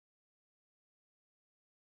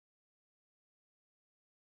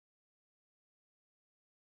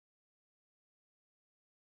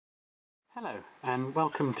Hello and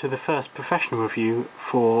welcome to the first professional review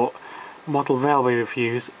for model railway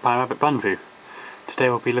reviews by Rabbitbunvoo. Today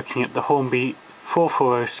we'll be looking at the Hornby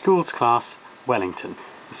 440 Schools Class Wellington.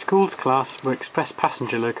 The Schools Class were express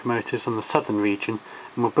passenger locomotives on the southern region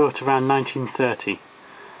and were built around 1930.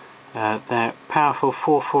 Their powerful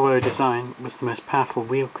 440 design was the most powerful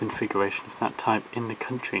wheel configuration of that type in the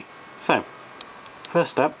country. So,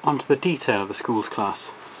 first up, onto the detail of the Schools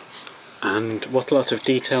Class. And what a lot of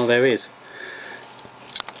detail there is.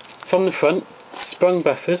 From the front, sprung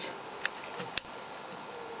buffers,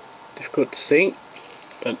 difficult to see,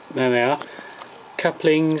 but there they are,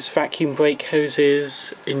 couplings, vacuum brake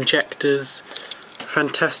hoses, injectors,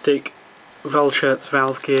 fantastic Volshirts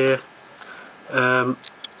valve gear,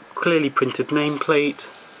 clearly printed nameplate,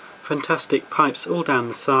 fantastic pipes all down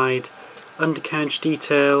the side, undercarriage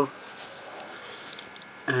detail,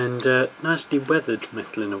 and nicely weathered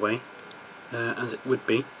metal in a way, as it would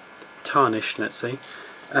be, tarnished let's say.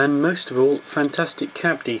 And most of all, fantastic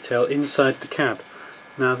cab detail inside the cab.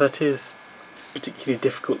 Now that is particularly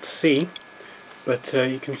difficult to see, but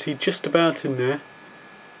you can see just about in there.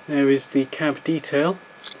 There is the cab detail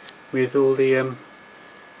with all the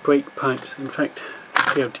brake pipes. In fact,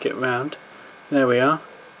 I'll be able to get round. There we are.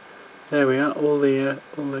 There we are. All the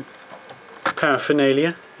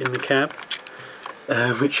paraphernalia in the cab,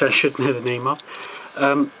 which I should know the name of.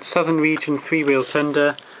 Southern region 3-wheel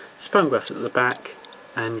tender, sprung buffet at the back.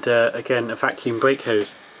 And again a vacuum brake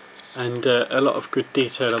hose, and a lot of good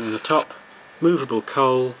detail on the top, movable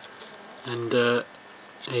coal, and a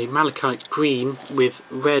malachite green with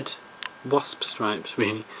red wasp stripes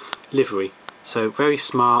really livery, so very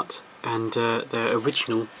smart, and their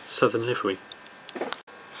original southern livery.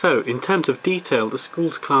 So in terms of detail, the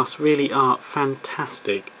Schools Class really are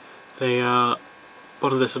fantastic. They are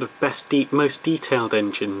one of the sort of best, most detailed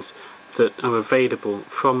engines that are available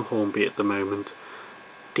from Hornby at the moment.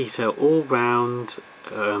 Detail all round,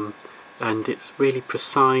 and it's really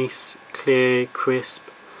precise, clear, crisp,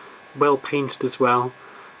 well painted as well.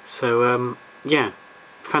 So yeah,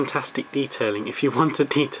 fantastic detailing. If you want a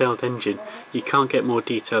detailed engine, you can't get more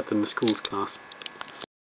detailed than the Schools Class.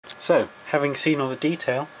 So, having seen all the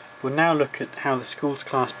detail, we'll now look at how the Schools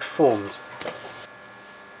Class performs.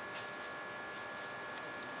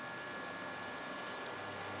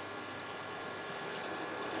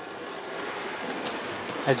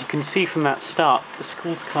 As you can see from that start, the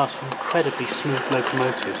Schools Class are incredibly smooth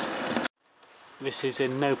locomotives. This is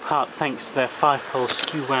in no part thanks to their 5-pole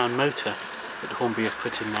skew-wound motor that Hornby have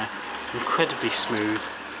put in there. Incredibly smooth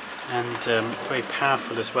and very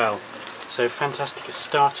powerful as well. So fantastic at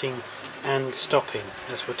starting and stopping,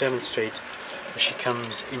 as we'll demonstrate as she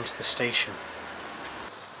comes into the station.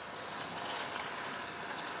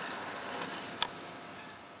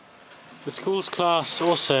 The Schools Class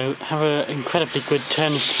also have an incredibly good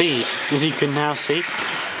turn of speed, as you can now see,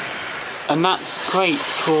 and that's great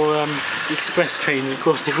for express trains. Of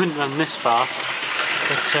course they wouldn't run this fast,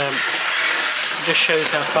 but it just shows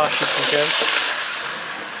how fast you can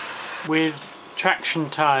go. With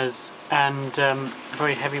traction tyres and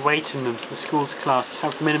very heavy weight in them, the Schools Class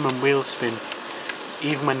have minimum wheel spin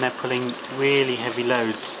even when they're pulling really heavy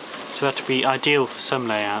loads, so that would be ideal for some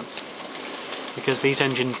layouts, because these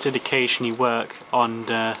engines did occasionally work on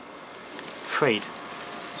freight.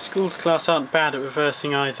 The Schools Class aren't bad at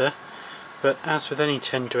reversing either, but as with any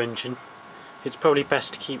tender engine, it's probably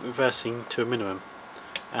best to keep reversing to a minimum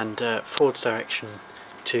and forwards direction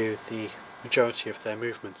to the majority of their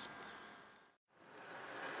movements.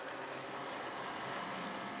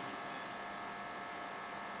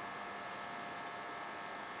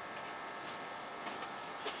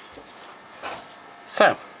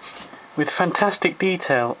 So, with fantastic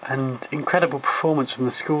detail and incredible performance from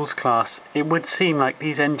the Schools Class, it would seem like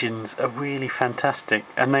these engines are really fantastic,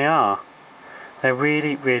 and they are. They're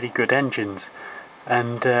really, really good engines,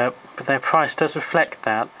 and but their price does reflect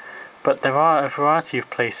that. But there are a variety of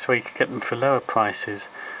places where you could get them for lower prices.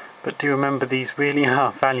 But do remember, these really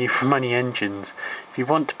are value for money engines. If you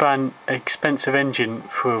want to buy an expensive engine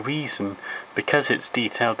for a reason, because it's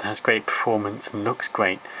detailed and has great performance and looks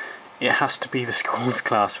great, it has to be the Schools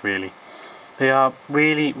Class really. They are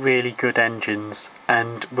really, really good engines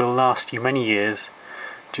and will last you many years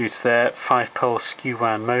due to their 5-pole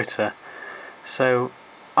skew-wound motor. So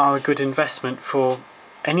are a good investment for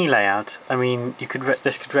any layout. I mean, you could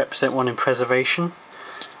this could represent one in preservation,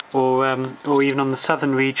 or even on the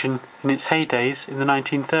southern region in its heydays in the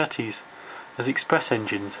 1930s as express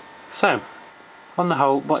engines. So, on the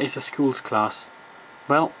whole, what is a Schools Class?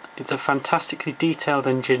 Well, it's a fantastically detailed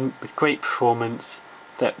engine with great performance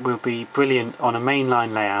that will be brilliant on a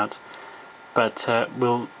mainline layout, but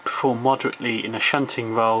will perform moderately in a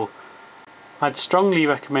shunting role. I'd strongly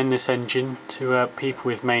recommend this engine to people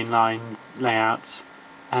with mainline layouts,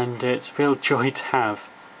 and it's a real joy to have,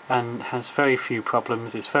 and has very few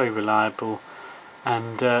problems. It's very reliable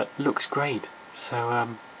and looks great. So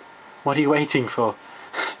what are you waiting for?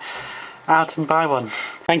 Out and buy one.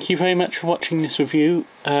 Thank you very much for watching this review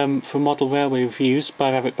for Model Railway Reviews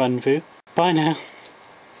by Rabbitbunvoo. Bye now.